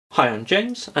Hi, I'm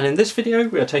James, and in this video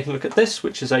we are taking a look at this,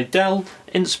 which is a Dell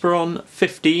Inspiron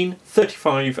 15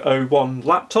 3501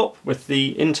 laptop with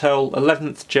the Intel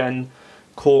 11th Gen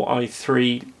Core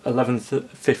i3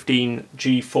 1115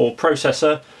 G4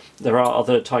 processor. There are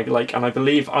other Tiger Lake and I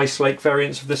believe Ice Lake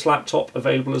variants of this laptop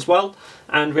available as well.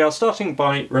 And we are starting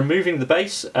by removing the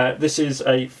base. This is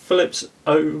a Phillips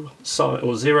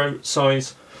 0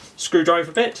 size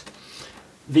screwdriver bit.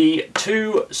 The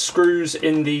two screws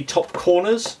in the top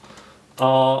corners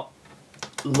are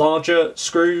larger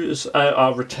screws,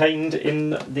 are retained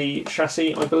in the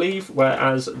chassis, I believe,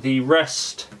 whereas the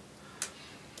rest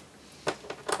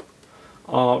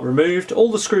are removed.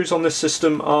 All the screws on this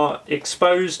system are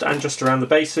exposed and just around the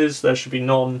bases. There should be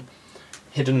none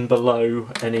hidden below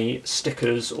any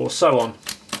stickers or so on.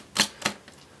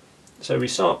 So we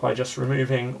start by just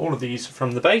removing all of these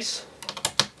from the base.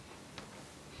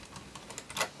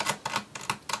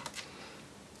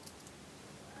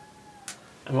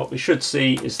 And what we should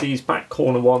see is these back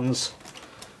corner ones,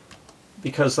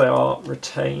 because they are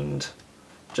retained,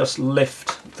 just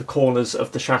lift the corners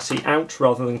of the chassis out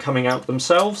rather than coming out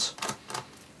themselves.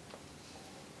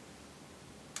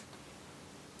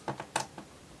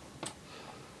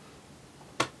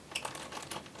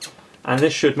 And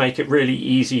this should make it really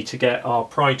easy to get our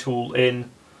pry tool in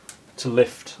to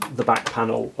lift the back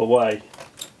panel away.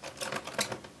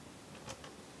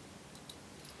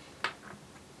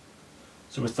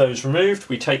 So with those removed,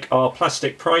 we take our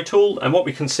plastic pry tool, and what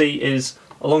we can see is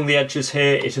along the edges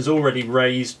here it is already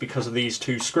raised because of these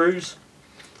two screws,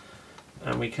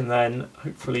 and we can then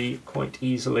hopefully quite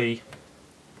easily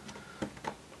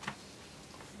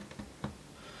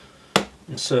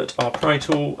insert our pry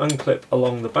tool, unclip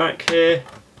along the back here,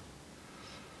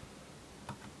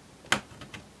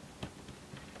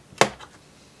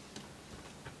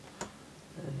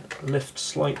 and lift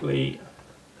slightly.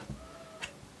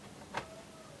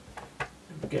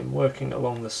 Again, working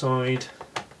along the side.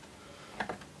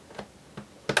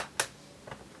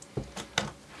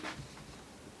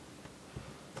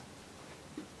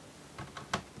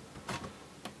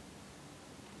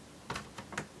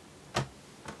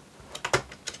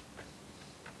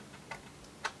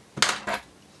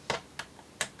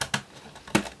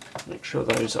 Make sure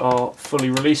those are fully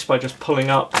released by just pulling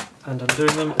up and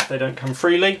undoing them if they don't come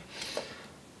freely,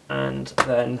 and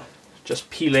then just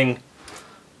peeling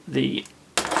the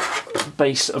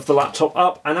base of the laptop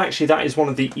up. And actually that is one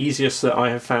of the easiest that I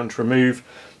have found to remove.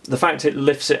 The fact it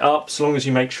lifts it up, so long as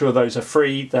you make sure those are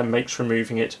free, then makes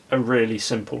removing it a really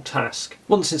simple task.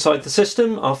 Once inside the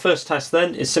system, our first task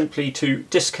then is simply to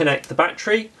disconnect the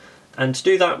battery, and to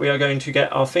do that we are going to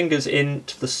get our fingers in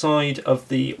to the side of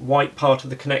the white part of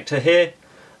the connector here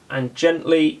and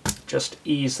gently just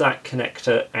ease that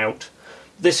connector out.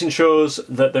 This ensures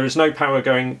that there is no power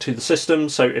going to the system,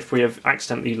 so if we have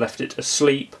accidentally left it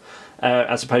asleep,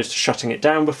 as opposed to shutting it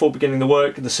down before beginning the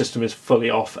work, the system is fully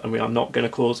off and we are not going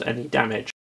to cause any damage.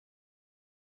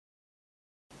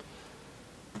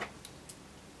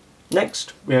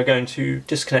 Next, we are going to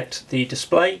disconnect the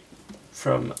display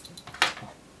from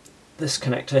this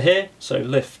connector here, so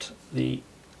lift the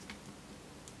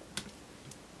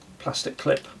plastic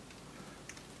clip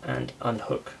and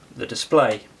unhook the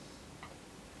display.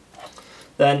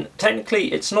 Then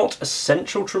technically it's not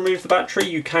essential to remove the battery.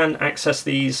 You can access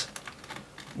these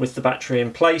with the battery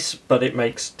in place, but it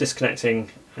makes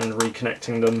disconnecting and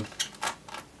reconnecting them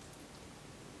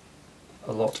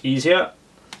a lot easier.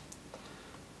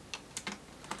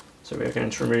 So we are going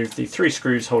to remove the three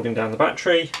screws holding down the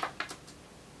battery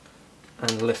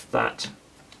and lift that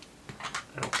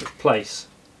out of place.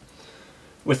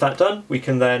 With that done, we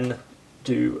can then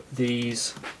do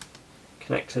these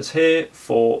connectors here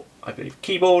for, I believe,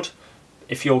 keyboard.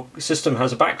 If your system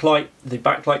has a backlight, the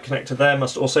backlight connector there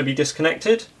must also be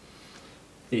disconnected.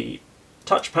 The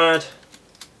touchpad,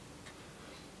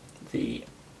 the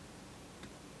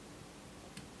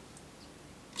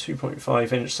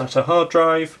 2.5-inch SATA hard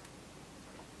drive,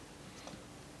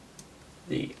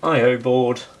 the I/O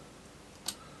board,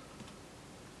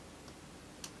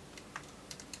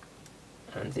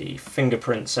 and the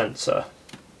fingerprint sensor.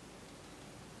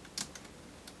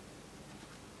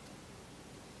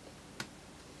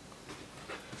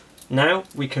 Now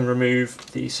we can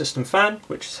remove the system fan,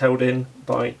 which is held in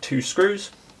by two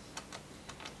screws.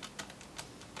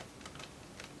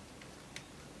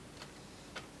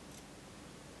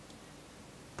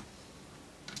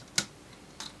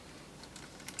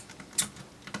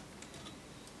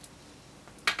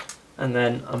 And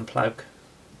then unplug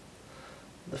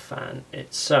the fan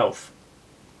itself.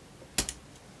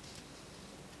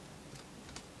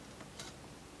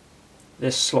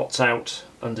 this slots out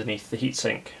underneath the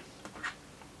heatsink.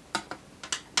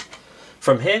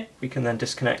 From here we can then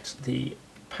disconnect the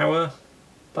power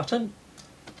button.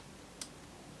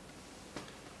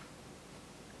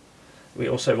 We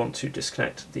also want to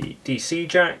disconnect the DC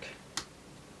jack.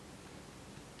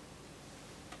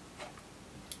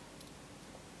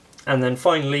 And then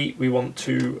finally we want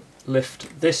to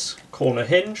lift this corner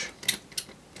hinge.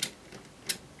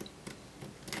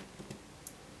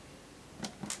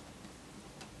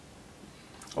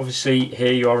 Obviously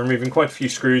here you are removing quite a few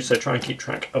screws, so try and keep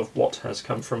track of what has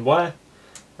come from where,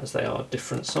 as they are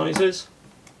different sizes.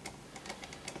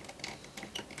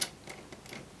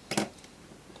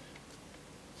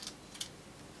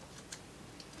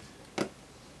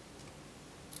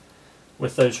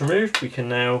 With those removed, we can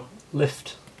now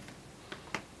lift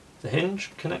the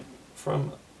hinge connect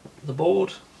from the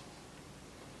board.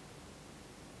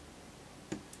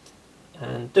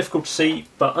 And difficult to see,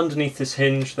 but underneath this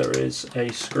hinge there is a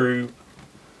screw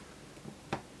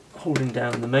holding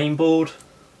down the main board.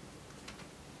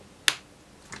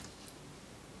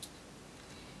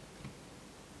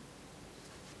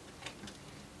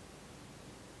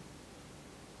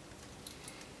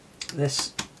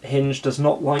 This hinge does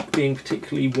not like being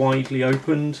particularly widely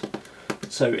opened,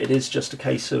 so it is just a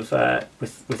case of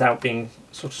without being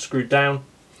sort of screwed down.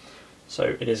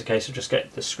 So it is a case of just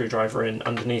get the screwdriver in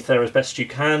underneath there as best you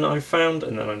can, I've found,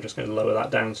 and then I'm just going to lower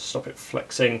that down to stop it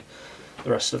flexing the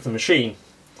rest of the machine.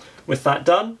 With that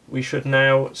done, we should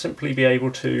now simply be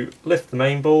able to lift the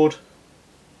main board,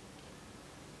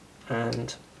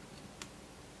 and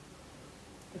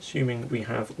assuming we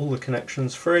have all the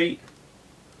connections free,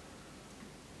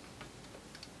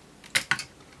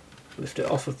 lift it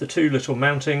off of the two little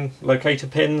mounting locator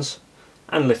pins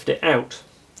and lift it out.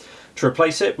 To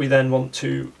replace it, we then want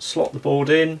to slot the board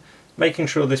in, making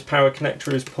sure this power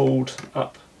connector is pulled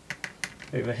up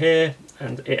over here,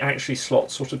 and it actually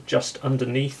slots sort of just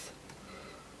underneath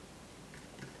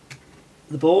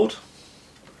the board.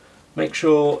 Make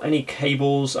sure any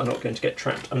cables are not going to get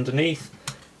trapped underneath,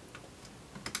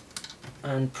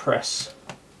 and press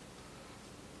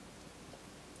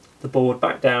the board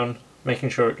back down, making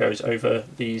sure it goes over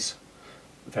these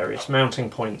various mounting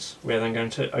points. We're then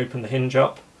going to open the hinge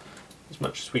up as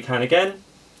much as we can again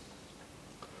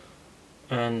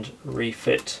and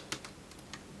refit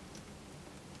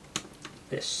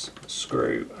this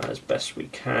screw as best we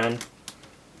can,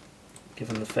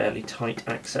 given the fairly tight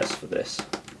access for this.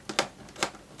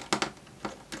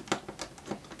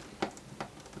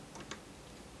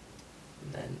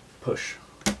 And then push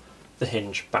the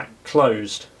hinge back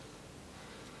closed.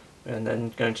 And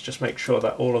then going to just make sure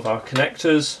that all of our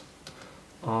connectors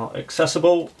are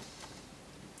accessible,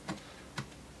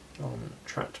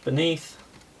 trapped beneath.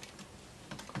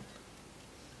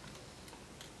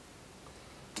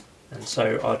 And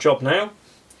so our job now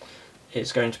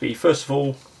is going to be, first of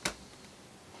all,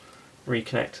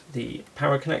 reconnect the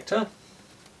power connector.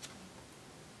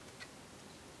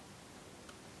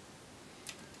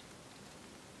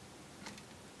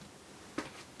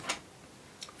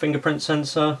 Fingerprint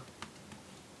sensor.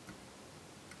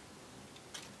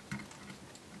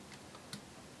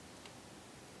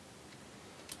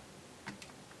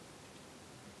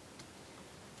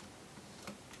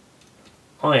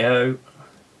 I/O,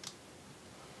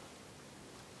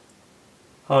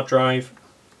 hard drive,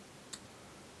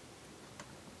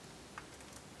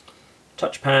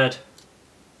 touchpad,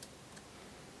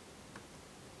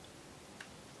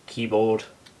 keyboard,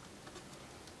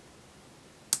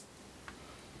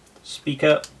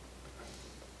 speaker,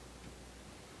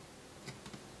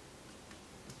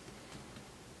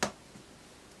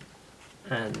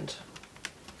 and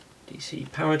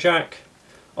DC power jack.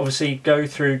 Obviously go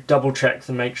through, double check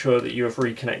to make sure that you have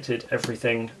reconnected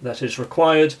everything that is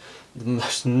required.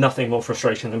 There's nothing more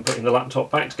frustrating than putting the laptop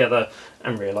back together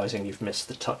and realising you've missed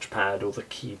the touchpad or the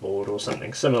keyboard or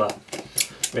something similar.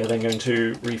 We're then going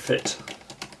to refit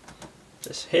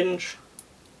this hinge.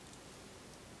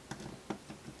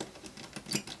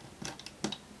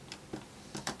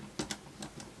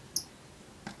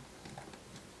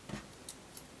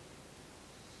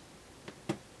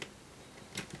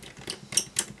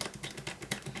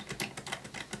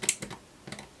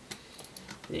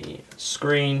 The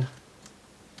screen,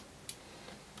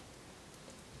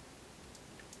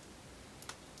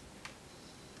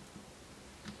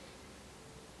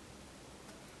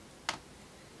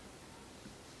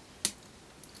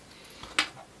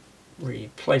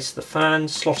 replace the fan,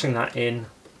 slotting that in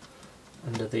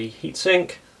under the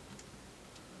heatsink.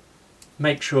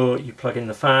 Make sure you plug in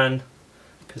the fan,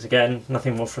 because again,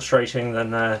 nothing more frustrating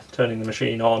than turning the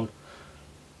machine on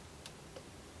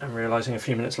and realising a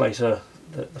few minutes later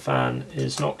that the fan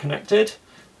is not connected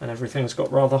and everything's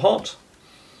got rather hot.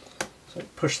 So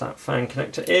push that fan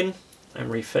connector in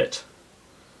and refit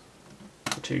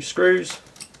the 2 screws.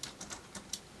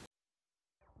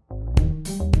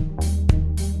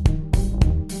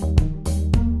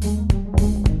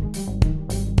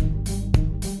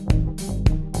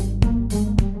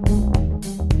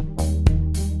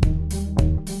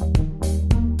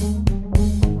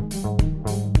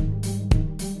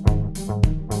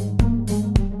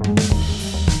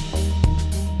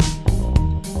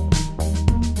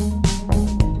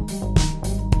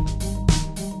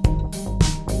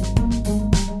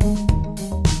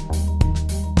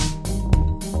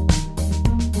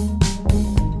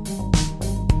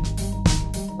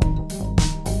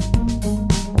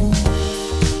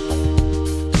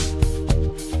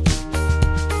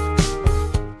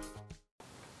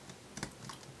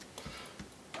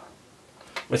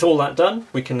 With all that done,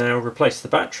 we can now replace the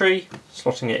battery,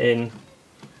 slotting it in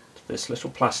to this little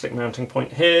plastic mounting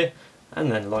point here,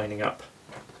 and then lining up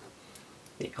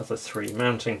the other 3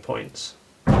 mounting points.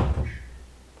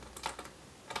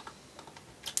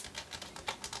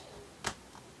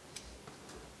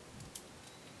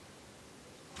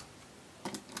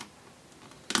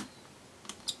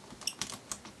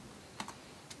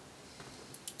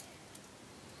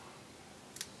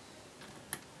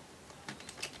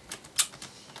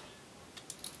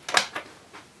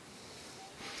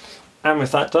 And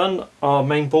with that done, our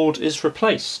main board is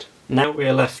replaced. Now we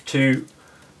are left to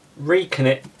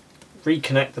reconnect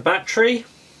the battery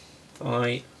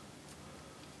by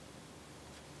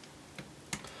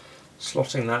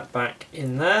slotting that back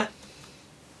in there.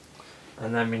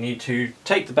 And then we need to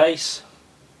take the base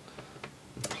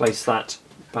and place that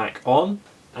back on.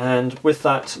 And with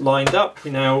that lined up,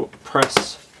 we now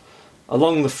press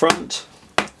along the front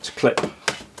to clip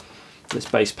this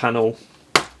base panel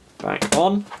back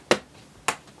on.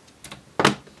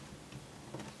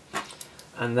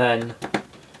 And then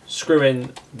screw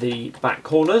in the back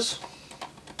corners.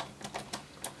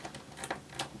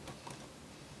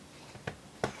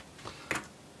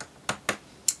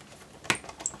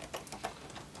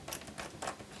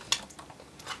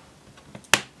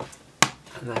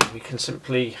 And then we can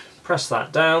simply press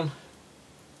that down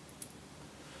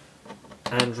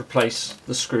and replace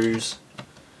the screws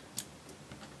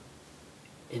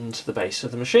into the base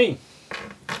of the machine.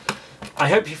 I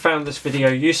hope you found this video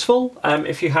useful.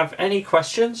 If you have any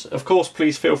questions, of course,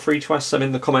 please feel free to ask them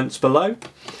in the comments below.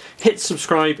 Hit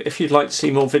subscribe if you'd like to see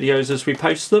more videos as we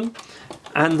post them,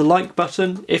 and the like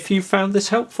button if you found this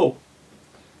helpful.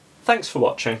 Thanks for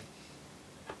watching.